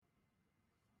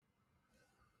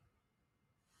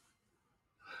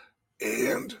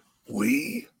And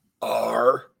we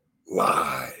are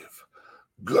live.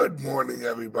 Good morning,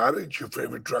 everybody. It's your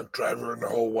favorite truck driver in the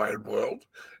whole wide world,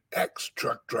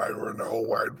 ex-truck driver in the whole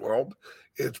wide world.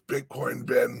 It's Bitcoin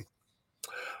Ben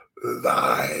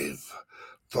live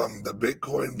from the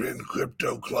Bitcoin Ben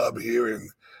Crypto Club here in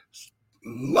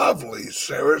lovely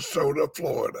Sarasota,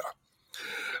 Florida.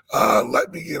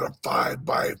 Let me get a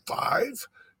 5x5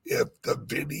 if the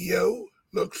video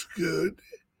looks good.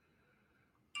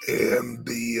 And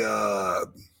yeah,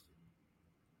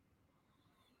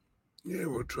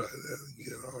 we'll try that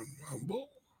again on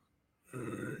Rumble. All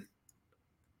right.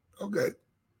 Okay.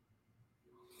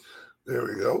 There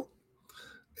we go.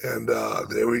 And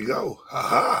there we go.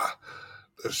 Aha.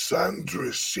 The sun's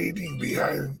receding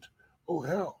behind. Oh,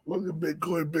 hell. Look at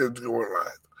Bitcoin Ben's going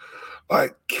live. All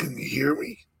right. Can you hear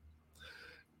me?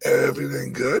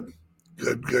 Everything good?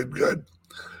 Good.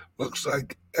 Looks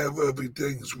like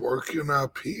everything's working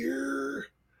up here.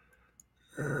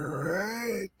 All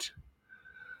right.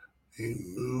 You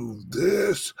move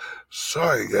this.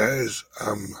 Sorry, guys.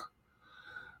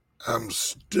 I'm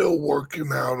still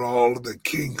working out all of the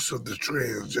kinks of the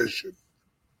transition.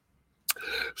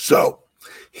 So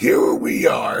here we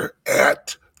are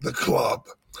at the club.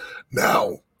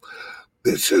 Now,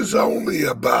 this is only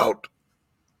about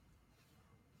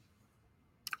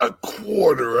a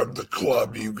quarter of the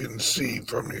club you can see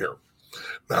from here.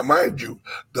 Now, mind you,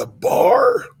 the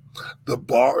bar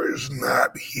is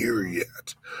not here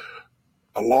yet.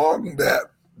 Along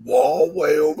that wall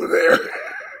way over there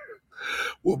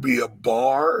will be a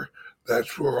bar.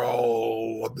 That's where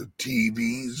all of the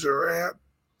TVs are at.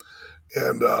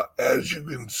 And as you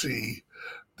can see,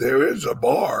 there is a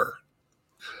bar.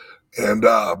 And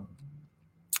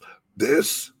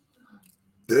this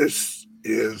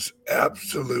is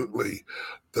absolutely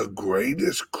the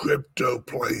greatest crypto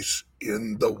place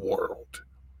in the world.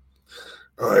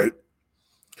 All right.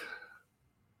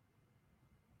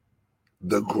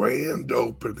 The grand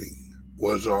opening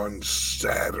was on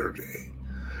Saturday,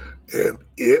 and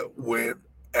it went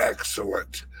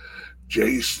excellent.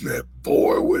 JSNIP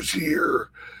 4 was here.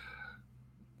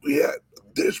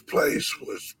 This place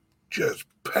was just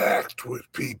packed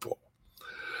with people.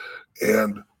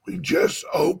 And we just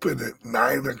opened at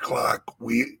 9 o'clock.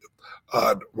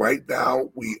 Right now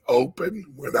we open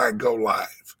when I go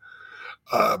live.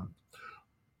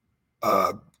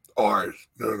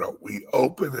 We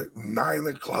open at 9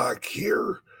 o'clock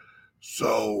here.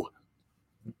 So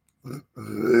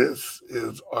this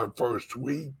is our first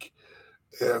week,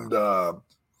 and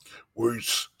we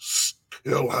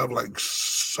still have like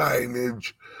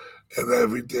signage and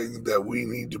everything that we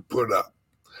need to put up.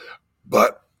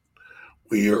 But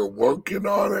we are working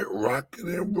on it, rocking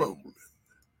and rolling.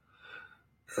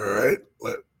 All right,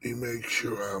 let me make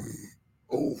sure I'm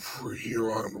over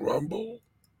here on Rumble.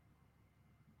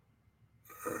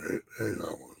 All right, hang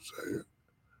on one second.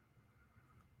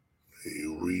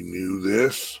 You renew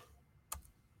this.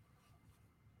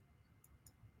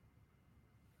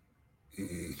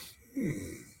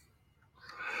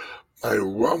 My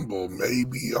Rumble may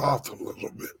be off a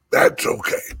little bit. That's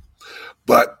okay,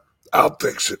 but I'll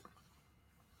fix it.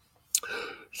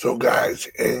 So, guys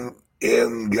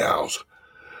and gals,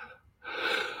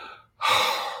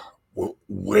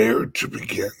 where to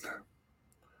begin?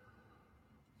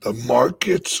 The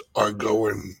markets are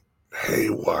going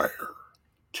haywire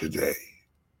today,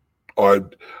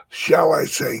 or shall I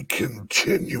say,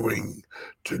 continuing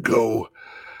to go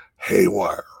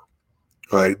haywire,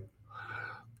 right?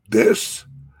 This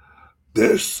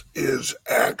is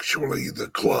actually the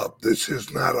club. This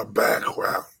is not a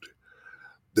background.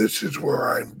 This is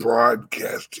where I'm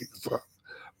broadcasting from,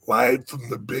 live from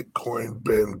the Bitcoin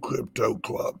Ben Crypto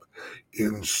Club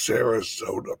in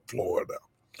Sarasota, Florida.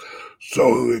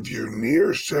 So if you're near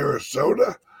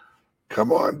Sarasota,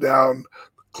 come on down.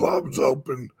 The club's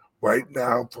open right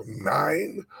now from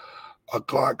 9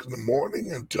 o'clock in the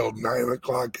morning until 9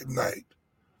 o'clock at night.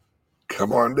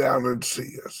 Come on down and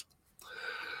see us.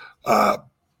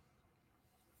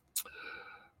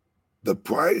 The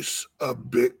price of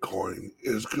Bitcoin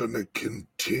is going to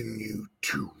continue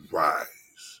to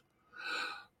rise.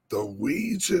 The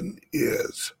reason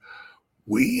is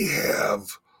we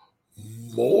have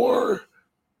more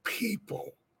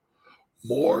people,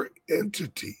 more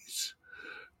entities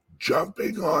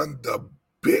jumping on the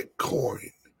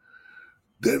Bitcoin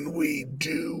than we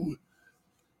do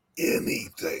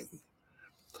anything.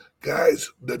 Guys,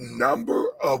 the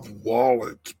number of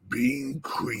wallets being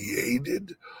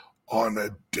created on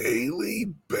a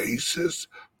daily basis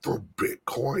for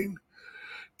Bitcoin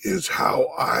is how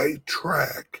I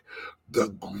track the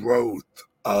growth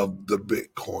of the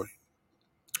Bitcoin.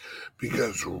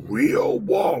 because real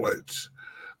wallets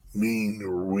mean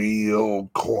real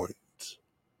coins.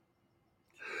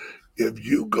 If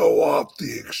you go off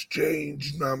the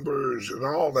exchange numbers and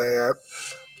all that,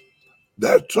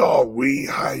 that's all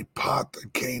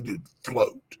rehypothecated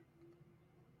float.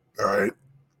 All right.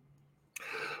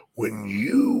 When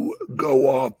you go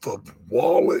off of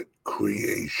wallet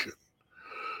creation,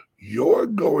 you're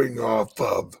going off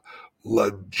of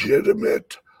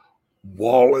legitimate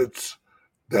wallets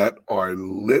that are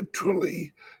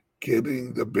literally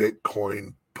getting the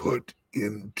Bitcoin put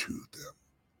into them.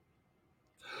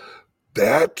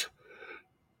 That,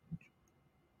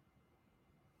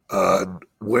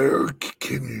 where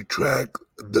can you track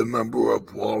the number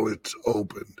of wallets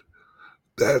opened?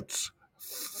 That's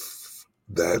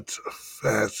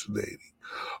fascinating.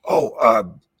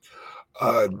 Oh,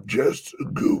 just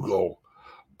Google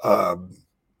um,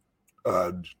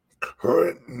 uh,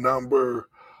 current number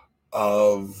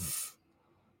of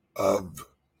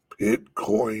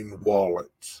Bitcoin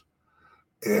wallets,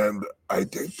 and I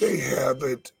think they have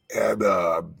it at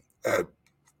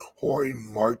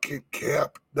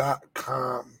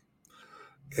CoinMarketCap.com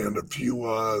and a few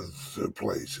other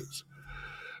places.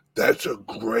 That's a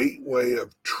great way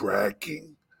of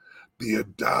tracking the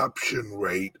adoption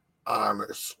rate,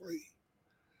 honestly,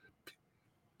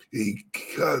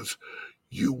 because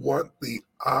you want the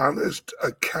honest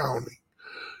accounting.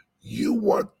 You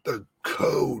want the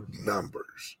code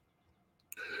numbers.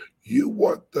 You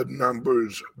want the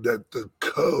numbers that the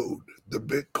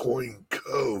Bitcoin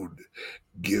code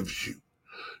gives you.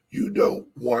 You don't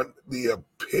want the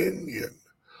opinion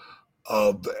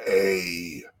of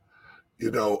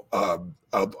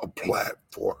of a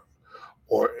platform,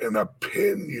 or an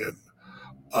opinion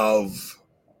of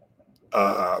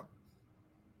uh,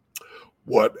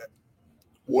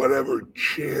 whatever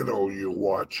channel you're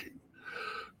watching.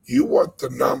 You want the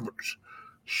numbers.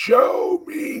 Show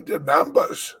me the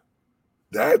numbers.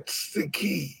 That's the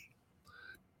key.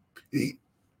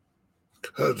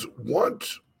 Because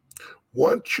once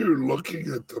you're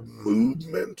looking at the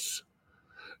movements,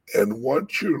 and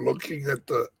once you're looking at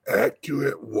the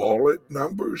accurate wallet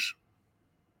numbers,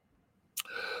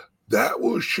 that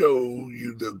will show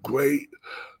you the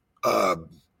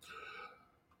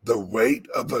rate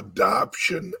of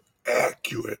adoption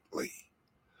accurately.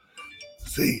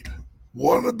 See,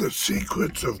 one of the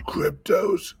secrets of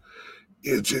cryptos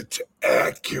is it's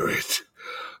accurate.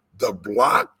 The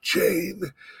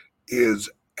blockchain is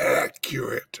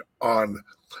accurate on,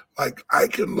 like, I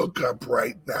can look up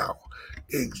right now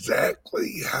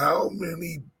exactly how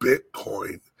many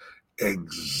Bitcoin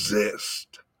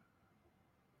exist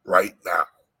right now.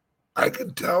 I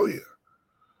can tell you.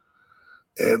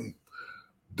 And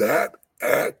that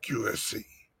accuracy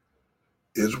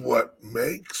is what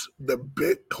makes the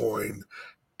Bitcoin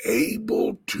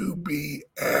able to be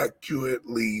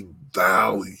accurately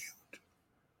valued.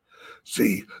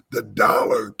 See, the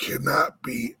dollar cannot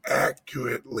be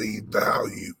accurately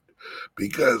valued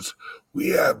because we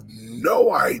have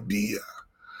no idea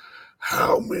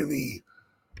how many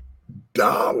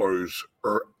dollars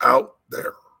are out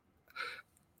there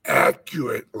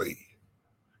accurately.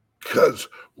 Because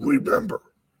remember,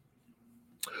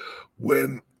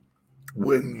 when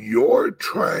you're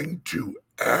trying to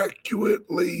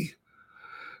accurately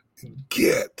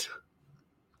get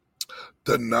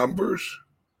the numbers,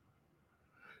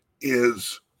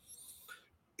 is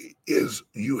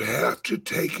you have to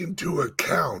take into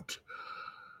account,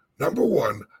 number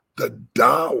one, the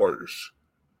dollars,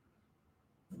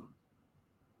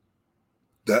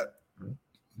 that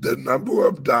the number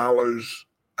of dollars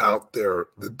out there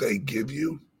that they give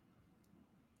you.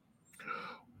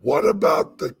 What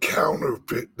about the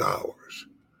counterfeit dollars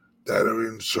that are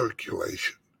in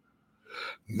circulation?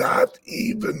 Not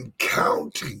even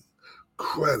counting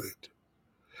credit.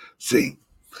 See,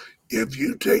 if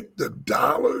you take the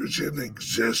dollars in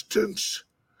existence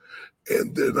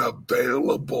and then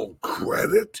available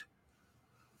credit,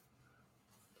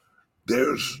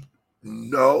 there's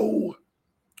no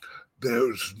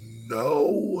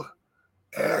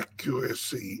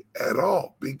accuracy at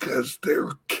all, because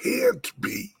there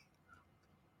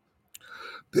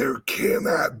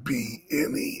cannot be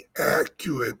any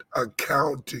accurate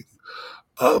accounting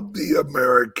of the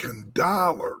American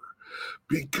dollar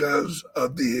because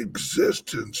of the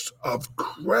existence of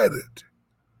credit.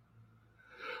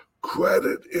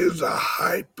 Credit is a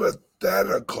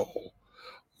hypothetical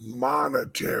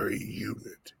monetary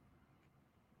unit.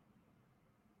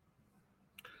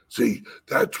 See,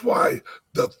 that's why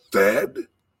the Fed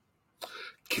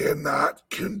cannot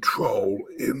control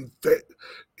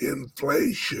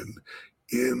inflation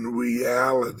in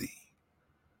reality.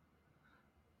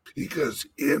 Because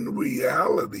in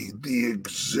reality, the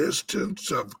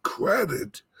existence of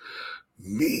credit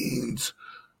means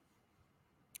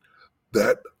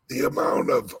that the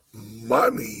amount of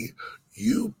money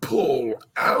you pull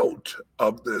out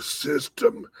of the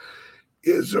system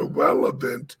is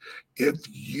irrelevant if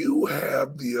you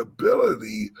have the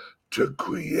ability to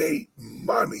create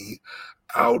money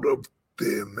out of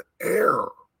thin air.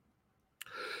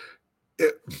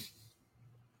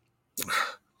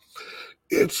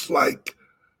 It's like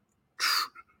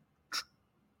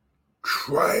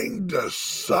trying to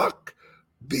suck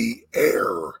the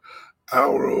air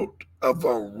out of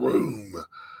a room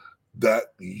that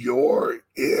you're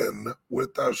in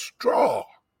with a straw.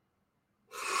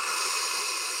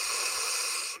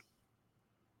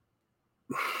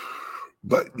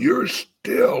 But you're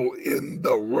still in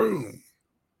the room.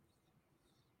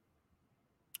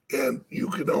 And you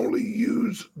can only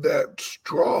use that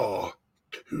straw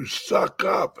to suck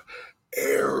up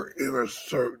air in a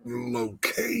certain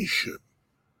location.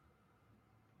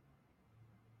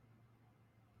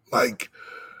 Like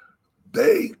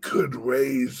they could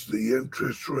raise the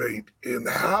interest rate in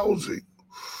housing.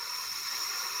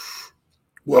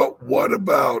 Well, what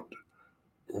about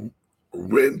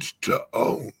rent to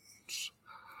owns?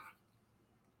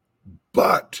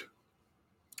 But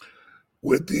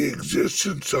with the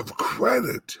existence of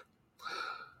credit,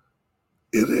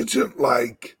 it isn't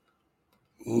like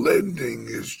lending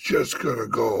is just going to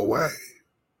go away.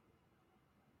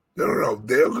 No.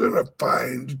 They're going to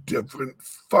find different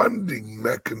funding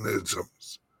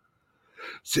mechanisms.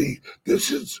 See,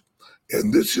 this is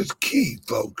key,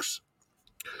 folks.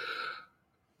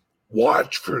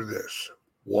 Watch for this.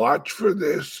 Watch for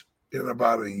this in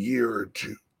about a year or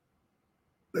two,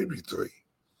 maybe 3.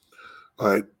 All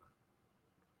right.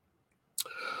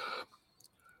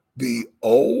 The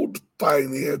old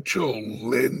financial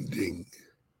lending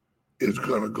is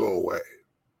going to go away.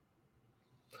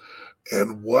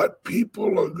 And what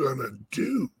people are going to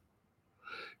do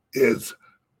is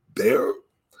they're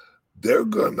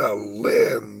going to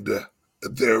lend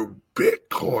their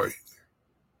Bitcoin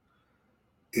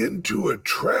into a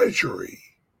treasury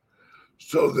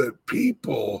so that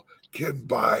people can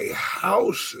buy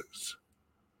houses.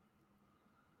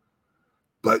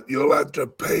 But you'll have to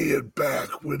pay it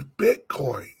back with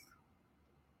Bitcoin.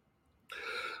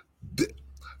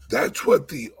 That's what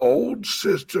the old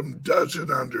system doesn't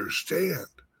understand.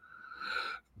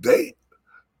 They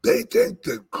think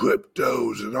that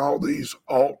cryptos and all these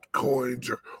altcoins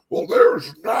are, well,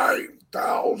 there's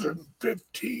 9,000,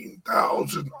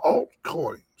 15,000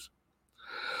 altcoins.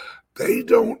 They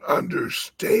don't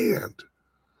understand.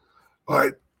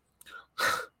 Like,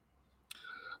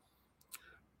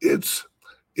 it's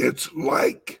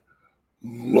like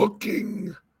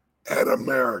looking at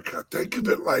America. Think of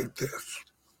it like this,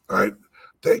 right?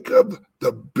 Think of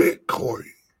the Bitcoin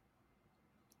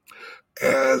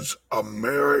as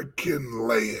American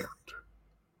land.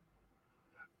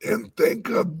 And think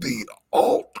of the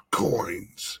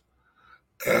altcoins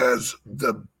as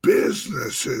the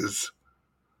businesses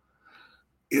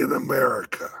in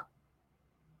America.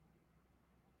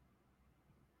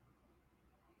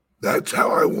 That's how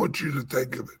I want you to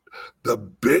think of it. The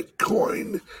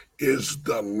Bitcoin is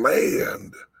the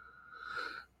land,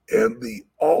 and the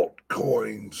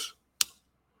altcoins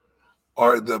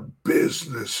are the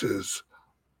businesses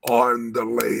on the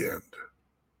land.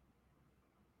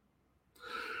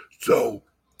 So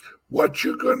what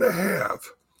you're going to have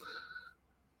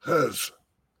has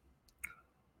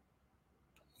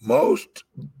most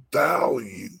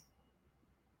value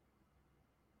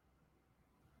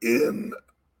in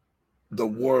the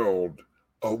world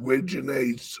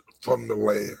originates from the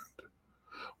land,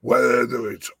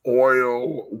 whether it's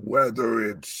oil, whether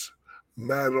it's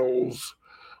metals,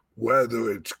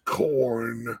 whether it's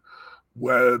corn,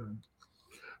 where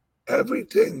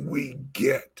everything we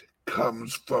get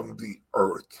comes from the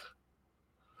earth.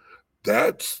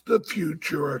 That's the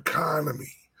future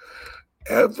economy.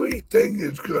 Everything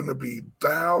is going to be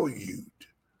valued.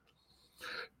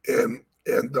 And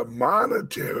the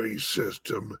monetary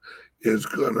system is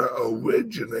going to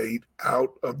originate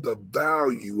out of the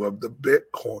value of the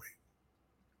Bitcoin.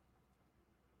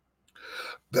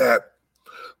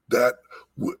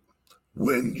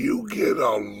 When you get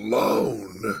a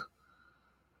loan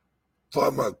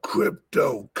from a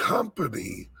crypto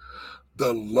company,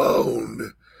 the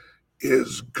loan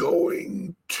is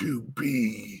going to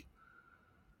be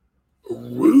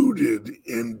rooted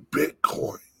in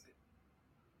Bitcoin.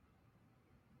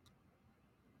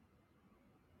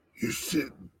 You see,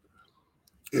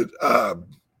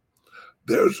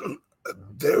 there's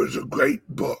a great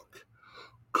book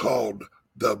called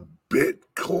the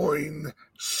Bitcoin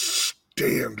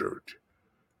standard.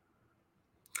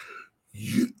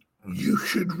 You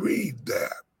should read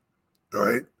that,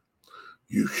 right?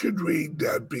 You should read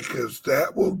that because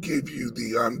that will give you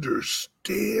the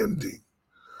understanding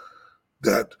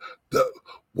that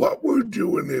what we're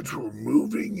doing is we're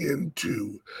moving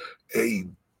into a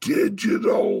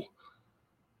digital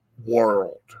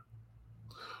world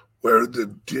where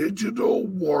the digital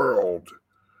world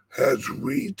has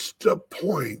reached a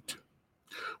point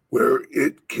where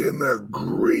it can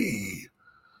agree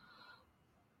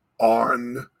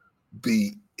on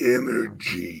the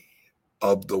energy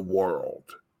of the world,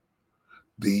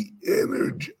 the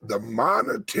energy, the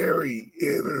monetary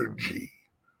energy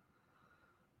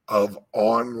of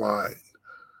online,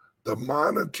 the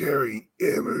monetary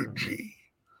energy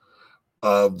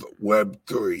of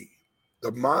Web3,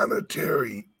 the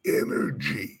monetary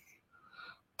energy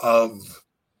of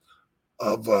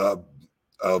of uh,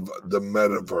 of the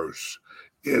metaverse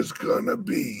is going to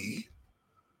be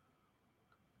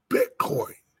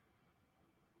Bitcoin.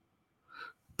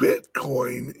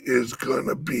 Bitcoin is going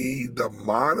to be the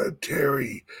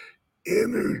monetary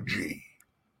energy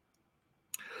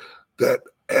that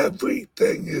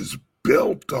everything is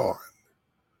built on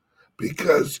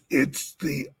because it's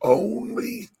the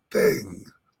only thing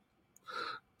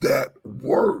that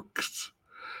works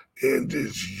and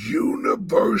is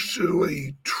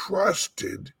universally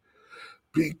trusted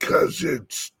because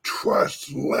it's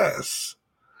trustless.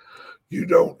 You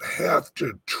don't have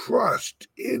to trust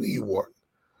anyone.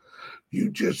 You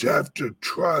just have to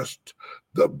trust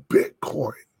the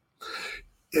Bitcoin.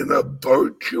 In a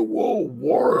virtual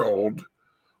world,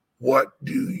 what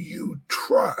do you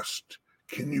trust?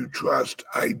 Can you trust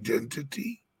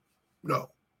identity?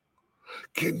 No.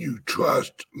 Can you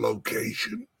trust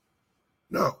location?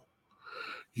 No.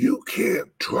 You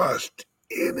can't trust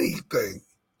anything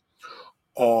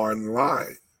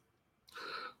online.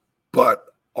 But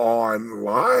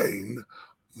online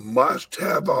must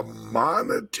have a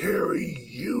monetary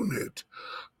unit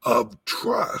of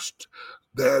trust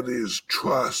that is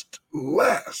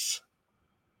trustless.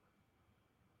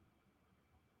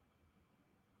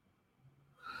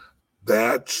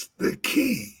 That's the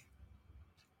key.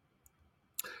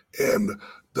 And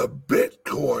the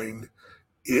Bitcoin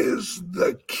is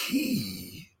the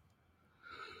key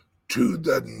to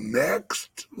the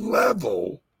next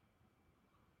level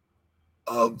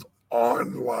of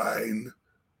online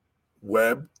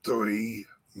Web3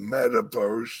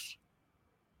 metaverse,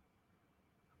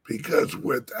 because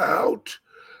without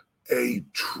a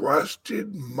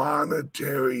trusted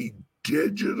monetary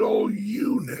digital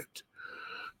unit,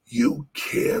 you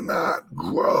cannot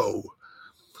grow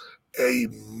a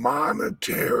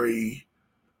monetary,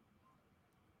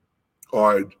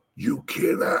 or you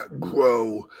cannot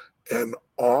grow an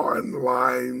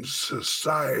online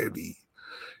society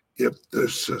if the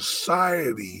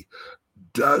society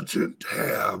doesn't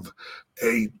have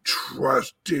a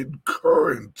trusted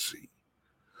currency.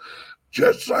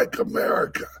 Just like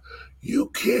America, you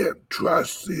can't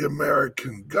trust the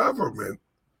American government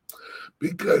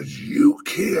because you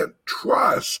can't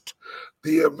trust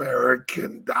the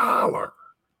American dollar.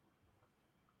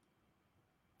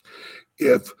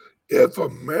 If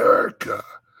America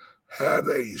had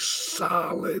a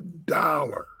solid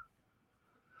dollar,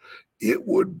 it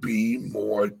would be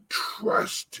more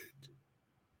trusted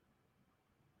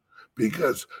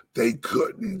because they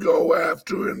couldn't go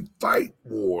after and fight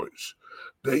wars.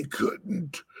 They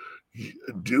couldn't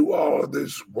do all of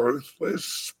this worthless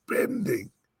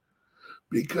spending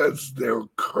because their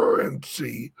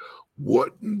currency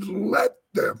wouldn't let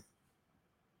them.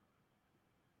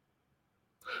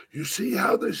 You see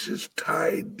how this is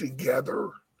tied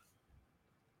together?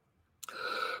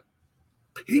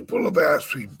 People have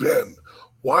asked me, Ben,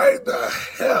 why the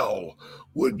hell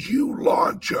would you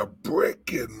launch a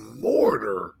brick and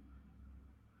mortar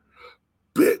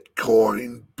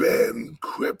Bitcoin Ben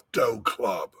Crypto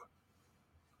Club?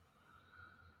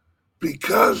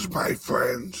 Because, my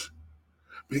friends,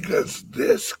 because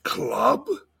this club,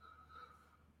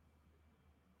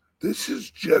 this is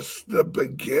just the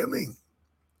beginning.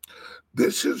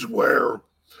 This is where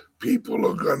people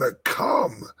are going to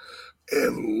come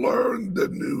and learn the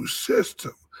new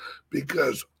system,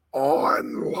 because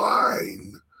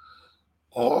online,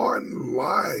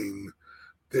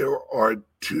 there are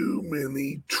too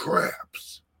many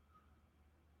traps.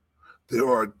 There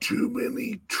are too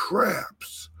many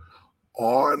traps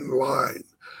online.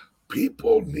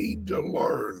 People need to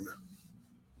learn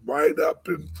right up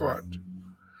in front.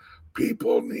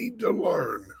 People need to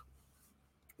learn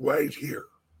right here.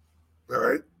 All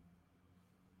right?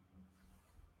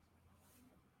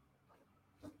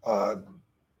 Uh,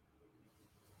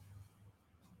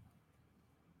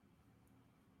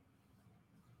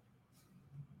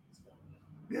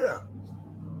 yeah.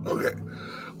 Okay.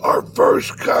 Our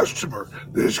first customer,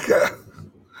 this guy,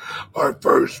 our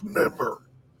first member,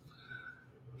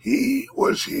 he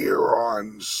was here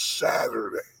on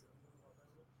Saturday.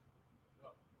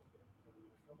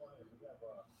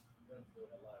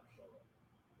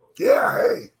 Yeah,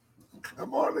 hey,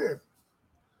 come on in.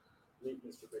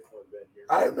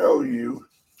 I know you.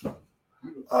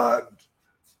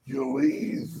 You'll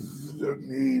either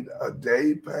need a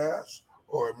day pass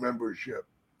or a membership.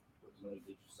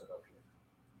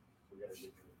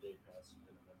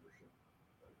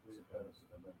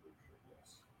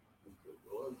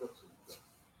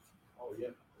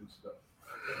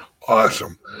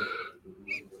 Awesome.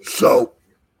 So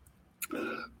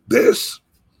this,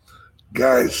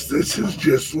 guys, this is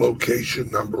just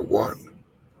location number one.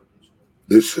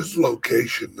 This is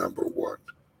location number one.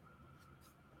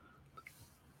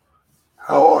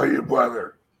 How are you,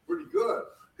 brother? Pretty good.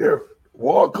 Here,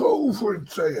 walk over and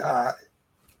say hi.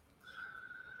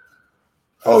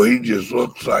 Oh, he just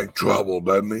looks like trouble,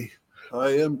 doesn't he? I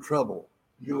am trouble.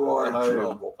 You are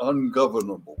trouble.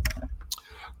 Ungovernable.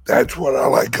 That's what I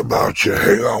like about you.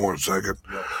 Hang on one second.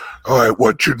 All right,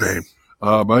 what's your name?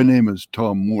 My name is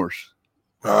Tom Morse.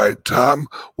 All right, Tom,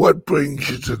 what brings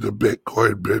you to the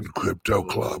Bitcoin Ben Crypto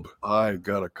Club? I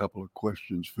got a couple of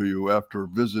questions for you after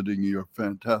visiting your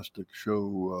fantastic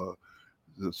show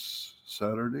this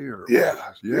Saturday.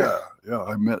 Yeah.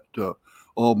 I met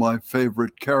all my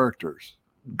favorite characters.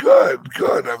 Good. I'm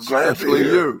glad to Especially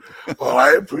hear. you. Well,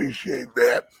 I appreciate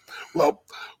that. Well,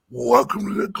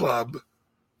 welcome to the club.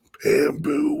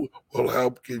 Bamboo will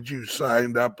help get you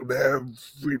signed up and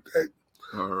everything.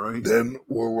 All right. Then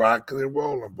we're rocking and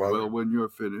rolling, brother. Well, when you're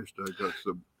finished, I got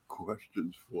some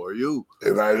questions for you.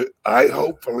 And I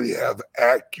hopefully have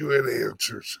accurate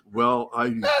answers. Well,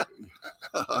 I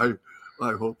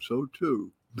hope so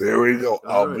too. There we go.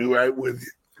 I'll right. be right with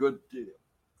you. Good deal.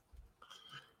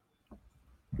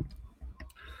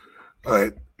 All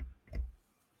right.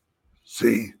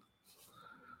 See,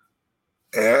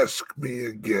 ask me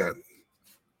again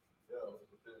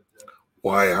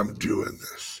why I'm doing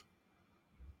this.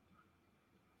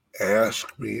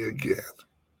 Ask me again.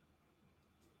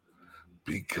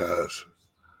 Because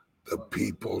the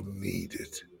people need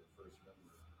it.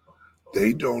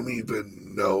 They don't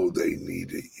even know they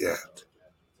need it yet,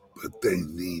 but they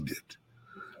need it.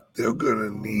 They're going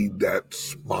to need that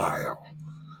smile.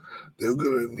 They're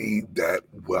going to need that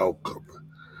welcome.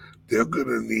 They're going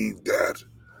to need that,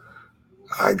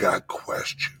 I got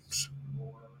questions.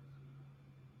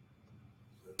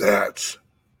 That's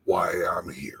why I'm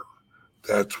here.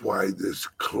 That's why this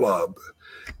club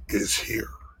is here.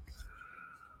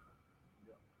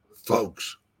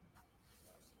 Folks,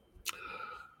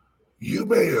 you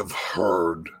may have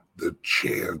heard the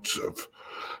chants of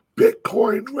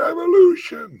Bitcoin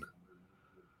revolution,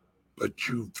 but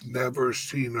you've never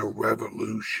seen a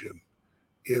revolution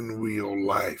in real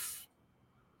life.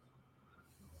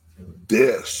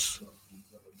 This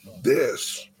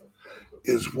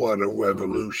is what a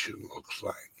revolution looks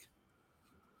like.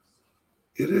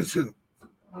 It isn't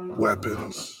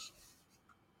weapons.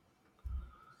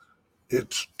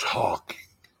 It's talking.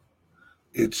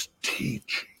 It's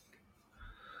teaching.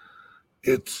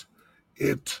 It's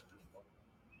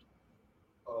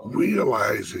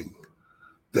realizing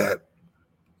that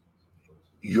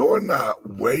you're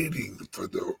not waiting for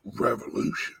the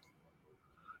revolution.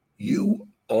 You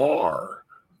are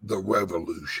the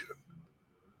revolution.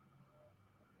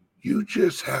 You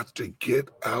just have to get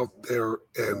out there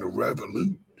and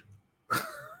revolute.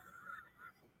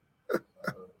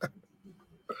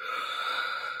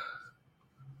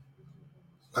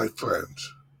 My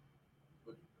friends,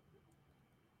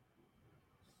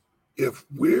 if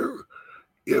we're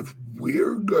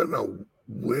gonna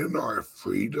win our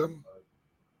freedom,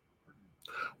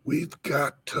 we've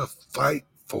got to fight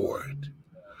for it.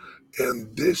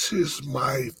 And this is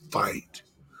my fight.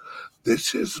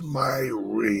 This is my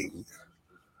ring.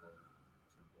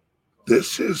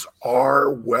 This is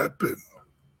our weapon.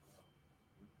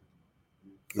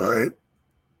 Right?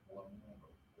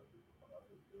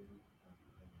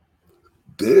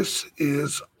 This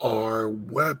is our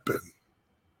weapon.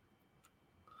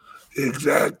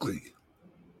 Exactly.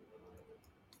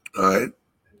 All right?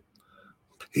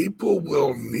 People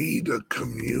will need a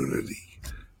community.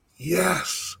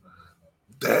 Yes,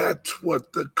 that's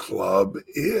what the club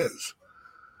is.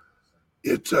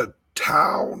 It's a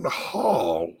town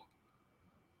hall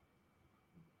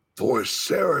for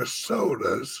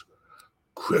Sarasota's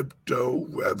crypto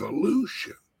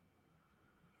revolution.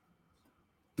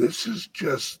 This is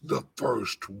just the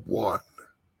first one.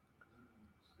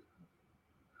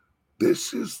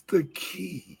 This is the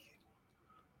key.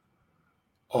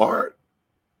 Art,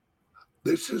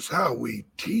 this is how we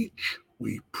teach,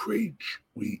 we preach,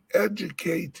 we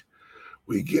educate,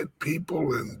 we get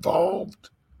people involved.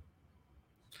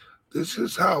 This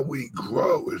is how we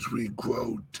grow, as we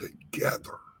grow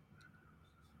together.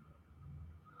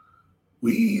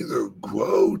 We either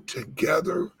grow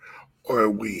together or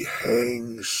we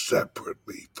hang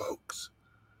separately, folks.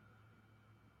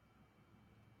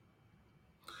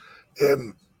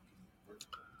 And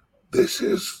this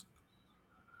is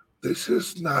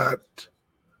not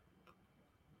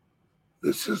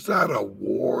a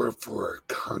war for a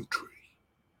country.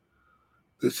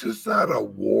 This is not a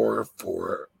war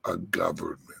for a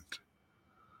government.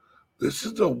 This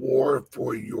is a war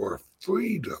for your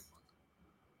freedom.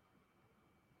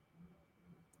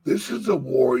 This is a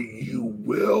war you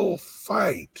will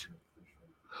fight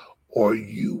or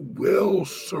you will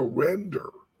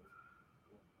surrender.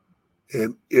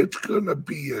 And it's going to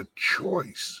be a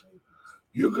choice.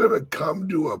 You're going to come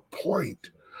to a point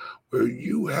where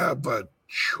you have a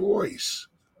choice: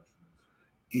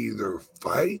 either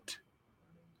fight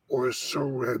or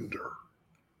surrender.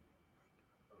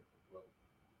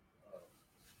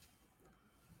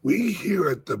 We here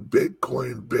at the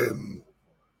Bitcoin Ben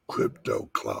Crypto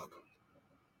Club,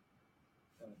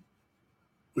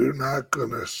 we're not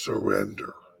going to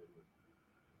surrender.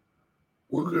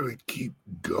 We're going to keep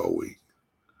going.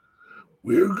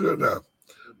 We are going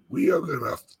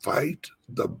to fight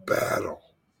the battle.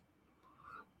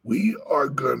 We are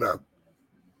going to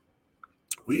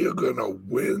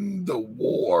win the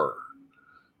war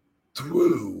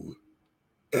through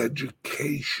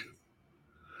education.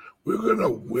 We're going to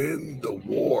win the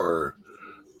war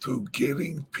through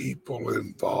getting people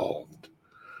involved.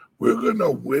 We're going to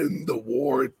win the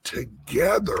war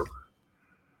together.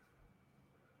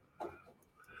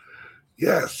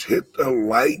 Yes, hit the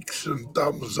likes and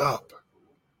thumbs up.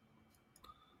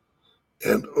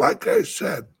 And like I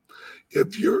said,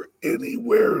 if you're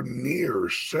anywhere near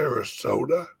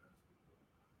Sarasota,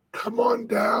 come on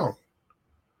down.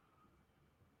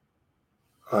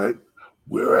 All right.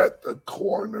 We're at the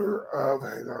corner of,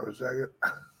 hang on a second.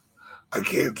 I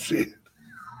can't see it.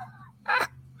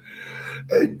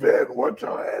 Hey, Ben, what's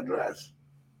our address?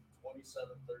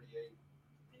 2738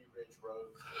 B Ridge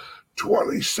Road.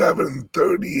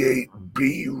 2738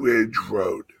 B Ridge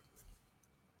Road.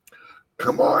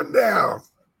 Come on down.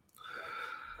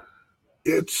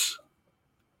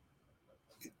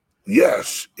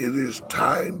 Yes, it is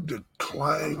time to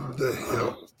climb the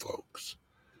hill, folks.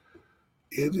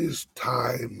 It is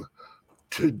time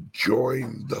to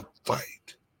join the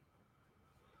fight.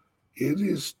 It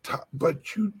is time,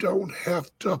 but you don't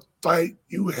have to fight.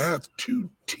 You have to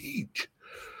teach.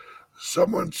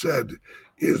 Someone said,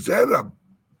 "Is that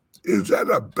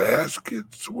a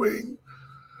basket swing?"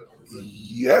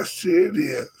 Yes, it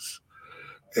is.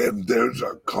 And there's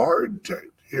a card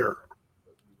here.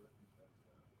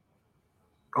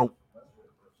 Oh.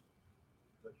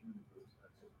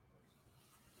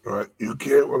 All right, you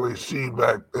can't really see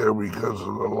back there because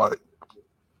of the light.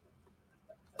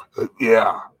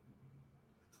 Yeah.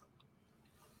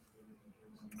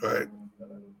 All right.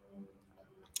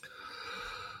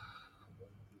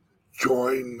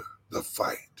 Join the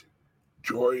fight.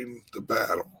 Join the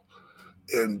battle.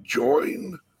 And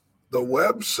join the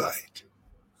website.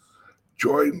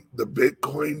 Join the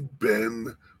Bitcoin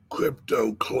Ben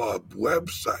Crypto Club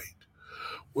website,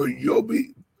 where you'll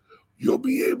be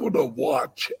able to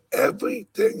watch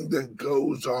everything that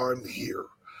goes on here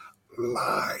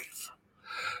live.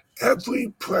 Every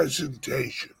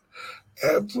presentation,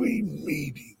 every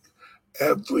meeting,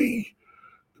 every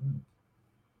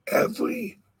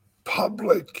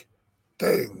public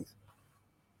thing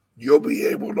you'll be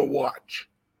able to watch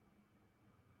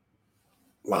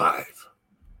live.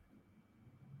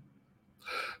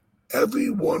 Every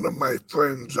one of my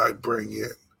friends I bring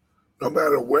in, no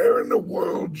matter where in the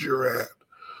world you're at,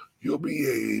 you'll be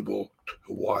able to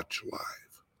watch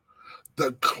live.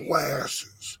 The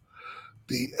classes,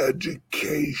 the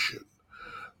education,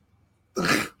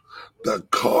 the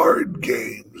card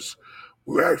games.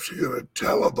 We're actually going to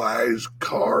televise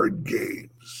card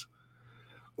games,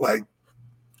 like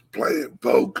playing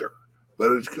poker,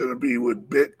 but it's going to be with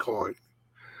Bitcoin.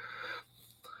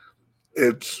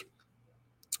 It's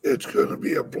going to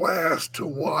be a blast to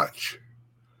watch.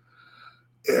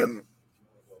 And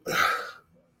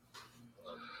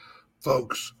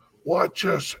folks, watch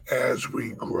us as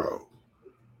we grow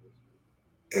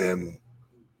and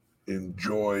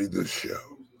enjoy the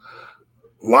show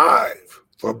live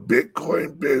from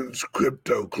Bitcoin Ben's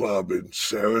Crypto Club in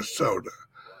Sarasota,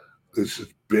 this is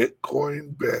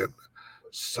Bitcoin Ben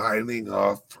signing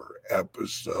off for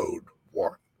episode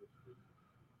 1.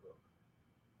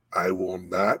 I will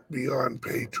not be on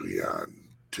Patreon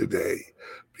today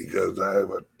because I have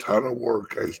a ton of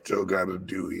work I still got to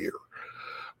do here.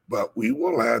 But we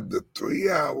will have the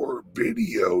 3-hour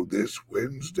video this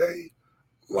Wednesday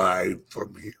live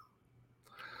from here.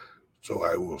 So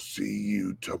I will see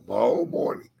you tomorrow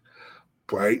morning,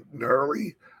 bright and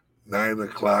early, 9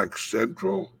 o'clock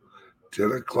Central,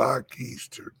 10 o'clock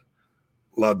Eastern.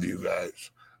 Love you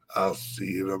guys. I'll see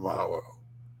you tomorrow.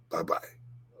 Bye-bye.